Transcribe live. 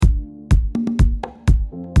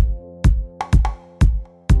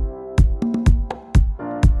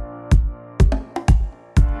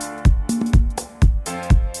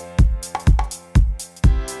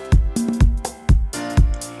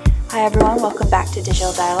Welcome back to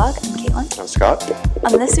Digital Dialogue. I'm Caitlin. I'm Scott.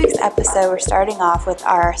 On this week's episode, we're starting off with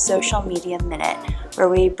our Social Media Minute, where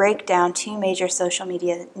we break down two major social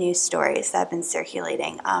media news stories that have been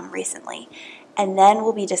circulating recently. And then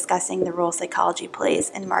we'll be discussing the role psychology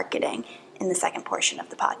plays in marketing in the second portion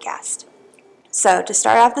of the podcast. So to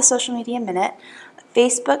start off the Social Media Minute,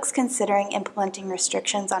 Facebook's considering implementing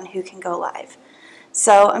restrictions on who can go live.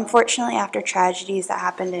 So unfortunately, after tragedies that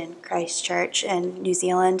happened in Christchurch in New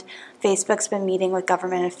Zealand, Facebook's been meeting with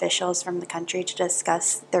government officials from the country to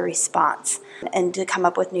discuss the response and to come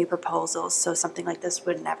up with new proposals so something like this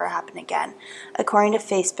would never happen again. According to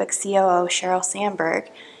Facebook COO Sheryl Sandberg,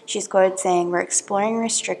 she's quoted saying, "We're exploring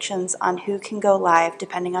restrictions on who can go live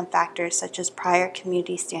depending on factors such as prior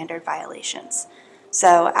community standard violations."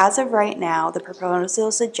 So as of right now, the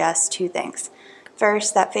proposal suggests two things.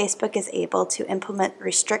 First, that Facebook is able to implement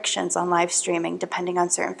restrictions on live streaming depending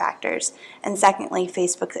on certain factors. And secondly,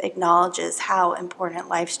 Facebook acknowledges how important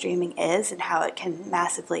live streaming is and how it can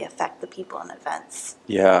massively affect the people in events.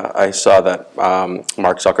 Yeah, I saw that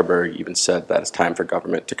Mark Zuckerberg even said that it's time for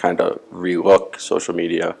government to kind of relook social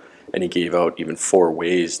media, and he gave out even 4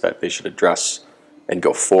 ways that they should address and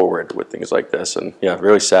go forward with things like this. And yeah,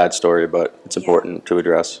 really sad story, but it's important to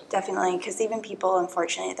address. Definitely, because even people,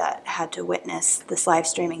 unfortunately, that had to witness this live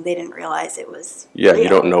streaming, they didn't realize it was real. You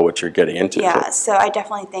don't know what you're getting into. Yeah, so I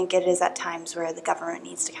definitely think it is at times where the government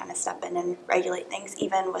needs to kind of step in and regulate things,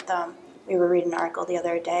 even with we were reading an article the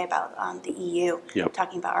other day about the EU,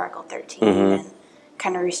 talking about Article 13 and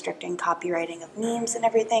kind of restricting copywriting of memes and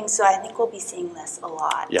everything. So I think we'll be seeing this a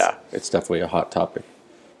lot. Yeah, it's definitely a hot topic.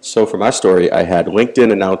 So for my story, I had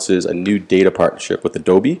LinkedIn announces a new data partnership with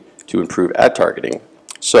Adobe to improve ad targeting.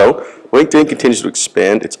 So LinkedIn continues to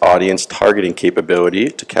expand its audience targeting capability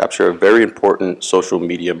to capture a very important social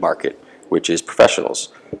media market, which is professionals.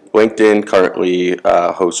 LinkedIn currently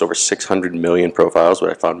hosts over 600 million profiles, which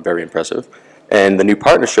I found very impressive. And the new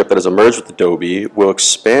partnership that has emerged with Adobe will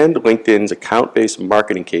expand LinkedIn's account-based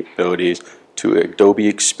marketing capabilities to Adobe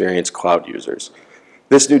Experience Cloud users.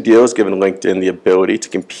 This new deal has given LinkedIn the ability to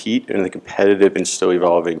compete in the competitive and still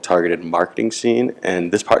evolving targeted marketing scene,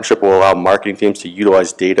 and this partnership will allow marketing teams to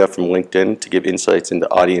utilize data from LinkedIn to give insights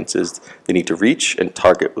into audiences they need to reach and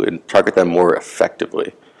target them more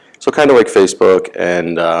effectively. So kind of like Facebook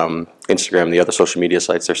and Instagram, the other social media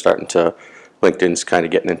sites, LinkedIn's kind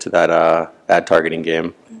of getting into that ad targeting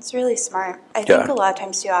game. It's really smart. I think a lot of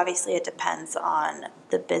times, too, obviously it depends on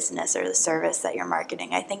the business or the service that you're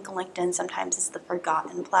marketing. I think LinkedIn sometimes is the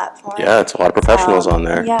forgotten platform. Yeah, it's a lot of professionals on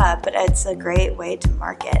there. Yeah, but it's a great way to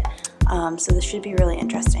market. So this should be really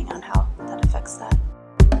interesting on how that affects that.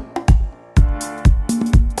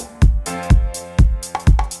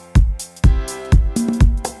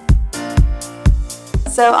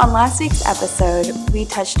 So on last week's episode, we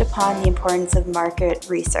touched upon the importance of market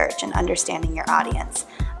research and understanding your audience.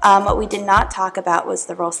 What we did not talk about was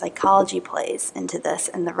the role psychology plays into this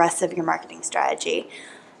and the rest of your marketing strategy.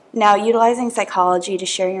 Now, utilizing psychology to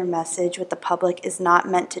share your message with the public is not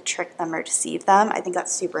meant to trick them or deceive them. I think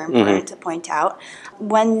that's super important to point out.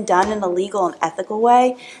 When done in a legal and ethical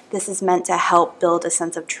way, this is meant to help build a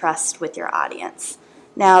sense of trust with your audience.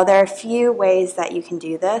 Now, there are a few ways that you can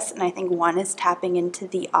do this, and I think one is tapping into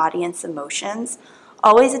the audience emotions.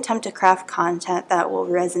 Always attempt to craft content that will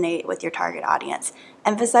resonate with your target audience.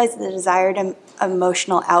 Emphasize the desired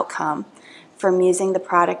emotional outcome from using the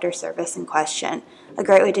product or service in question. A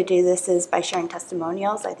great way to do this is by sharing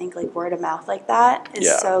testimonials. I think like word of mouth like that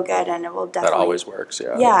is so good, and it will definitely... That always works,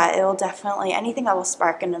 Yeah, it will definitely... Anything that will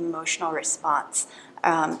spark an emotional response,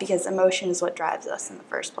 because emotion is what drives us in the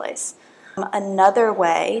first place. Another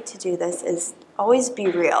way to do this is always be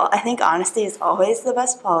real. I think honesty is always the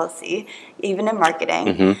best policy, even in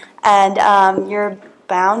marketing. And you're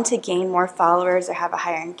bound to gain more followers or have a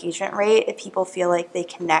higher engagement rate if people feel like they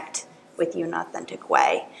connect with you in an authentic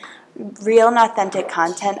way. Real and authentic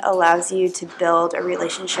content allows you to build a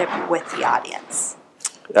relationship with the audience.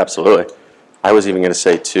 Absolutely. I was even going to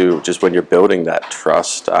say, too, just when you're building that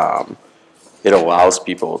trust, it allows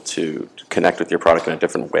people to connect with your product in a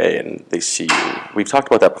different way, and they see you. We've talked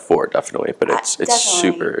about that before, definitely, but it's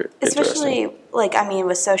super especially interesting.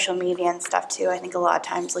 with social media and stuff too. I think a lot of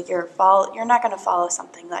times you're not going to follow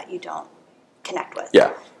something that you don't connect with.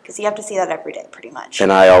 Yeah. Because you have to see that every day, pretty much.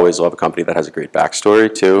 And I always love a company that has a great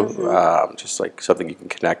backstory too, just like something you can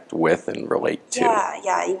connect with and relate to.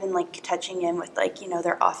 Yeah, even touching in with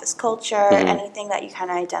their office culture, anything that you kind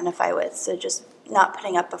of identify with. So just not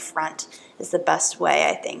putting up a front is the best way,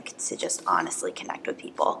 I think, to just honestly connect with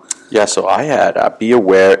people. Yeah, so I had be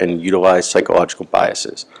aware and utilize psychological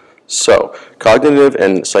biases. So, cognitive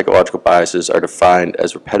and psychological biases are defined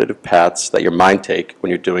as repetitive paths that your mind take when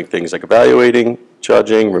you're doing things like evaluating,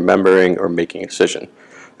 judging, remembering, or making a decision.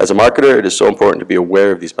 As a marketer, it is so important to be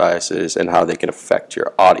aware of these biases and how they can affect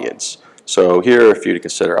your audience. So, here are a few to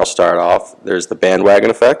consider. I'll start off. There's the bandwagon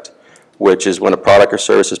effect, which is when a product or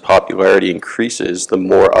service's popularity increases, the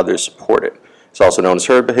more others support it. It's also known as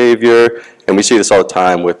herd behavior, and we see this all the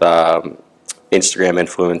time with Instagram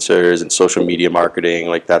influencers and social media marketing.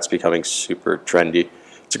 Like, that's becoming super trendy.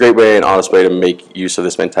 It's a great way, an honest way to make use of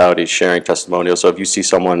this mentality, sharing testimonials. So if you see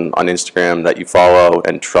someone on Instagram that you follow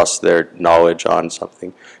and trust their knowledge on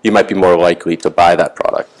something, you might be more likely to buy that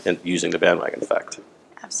product and using the bandwagon effect.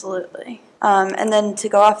 Absolutely. And then to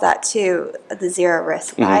go off that too, the zero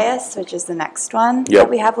risk bias, which is the next one that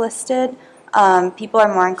we have listed. People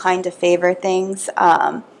are more inclined to favor things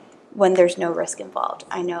when there's no risk involved.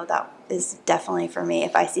 I know that is definitely for me.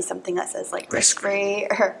 If I see something that says like risk-free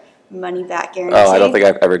or money back guarantee. Oh, I don't think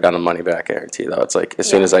I've ever done a money back guarantee though. It's like as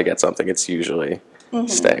soon as I get something, it's usually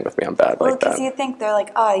staying with me. I'm bad like that. Because you think they're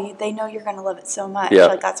like, they know you're going to love it so much. Yeah.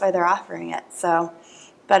 Like that's why they're offering it. So,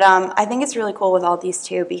 but I think it's really cool with all these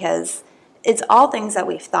too because it's all things that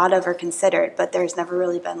we've thought of or considered, but there's never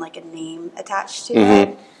really been like a name attached to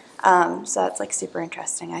it. So that's like super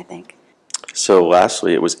interesting, I think. So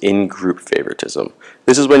lastly, it was in-group favoritism.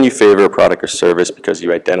 This is when you favor a product or service because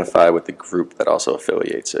you identify with the group that also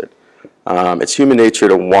affiliates it. It's human nature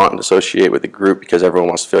to want and associate with a group because everyone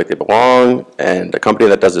wants to feel like they belong, and a company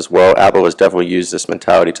that does this well, Apple has definitely used this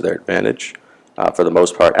mentality to their advantage. For the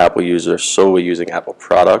most part, Apple users are solely using Apple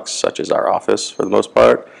products, such as our Office for the most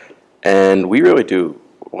part, and we really do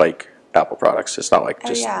like Apple products. It's not like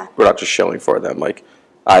we're not just shilling for them. Like,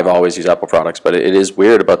 I've always used Apple products, but it is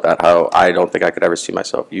weird about that, how I don't think I could ever see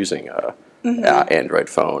myself using a Android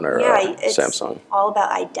phone or a Samsung. It's all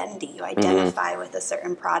about identity. You identify with a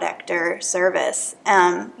certain product or service.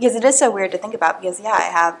 Because it is so weird to think about because, I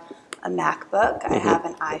have a MacBook, I have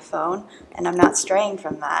an iPhone, and I'm not straying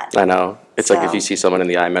from that. I know. It's like if you see someone in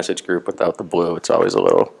the iMessage group without the blue, it's always a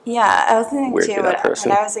little I was thinking weird too, to that person.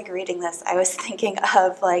 when I was like reading this, I was thinking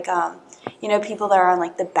of like, people that are on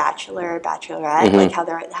like The Bachelor or Bachelorette, like how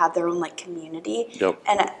they have their own like community. Yep.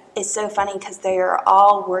 And it's so funny because they are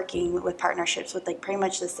all working with partnerships with like pretty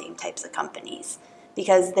much the same types of companies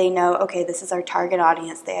because they know, okay, this is our target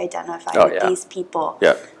audience. They identify with these people.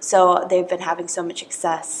 Yeah. So they've been having so much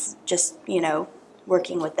success just,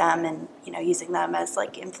 working with them and, using them as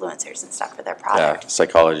like influencers and stuff for their product. Yeah,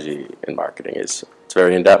 psychology in marketing it's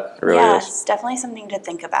very in-depth. It really is. It's definitely something to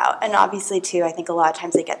think about. And obviously, too, I think a lot of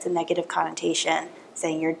times it gets a negative connotation,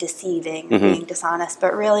 saying you're deceiving or being dishonest.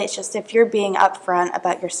 But really, it's just if you're being upfront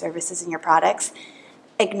about your services and your products,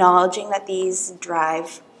 acknowledging that these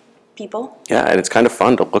drive people. Yeah, and it's kind of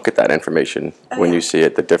fun to look at that information when you see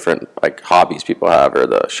it, the different like hobbies people have or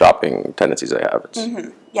the shopping tendencies they have. It's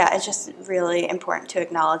It's just really important to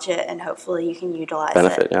acknowledge it, and hopefully you can utilize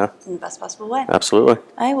benefit, it in the best possible way. Absolutely.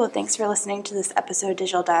 All right, well, thanks for listening to this episode of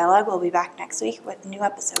Digital Dialogue. We'll be back next week with a new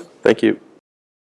episode. Thank you.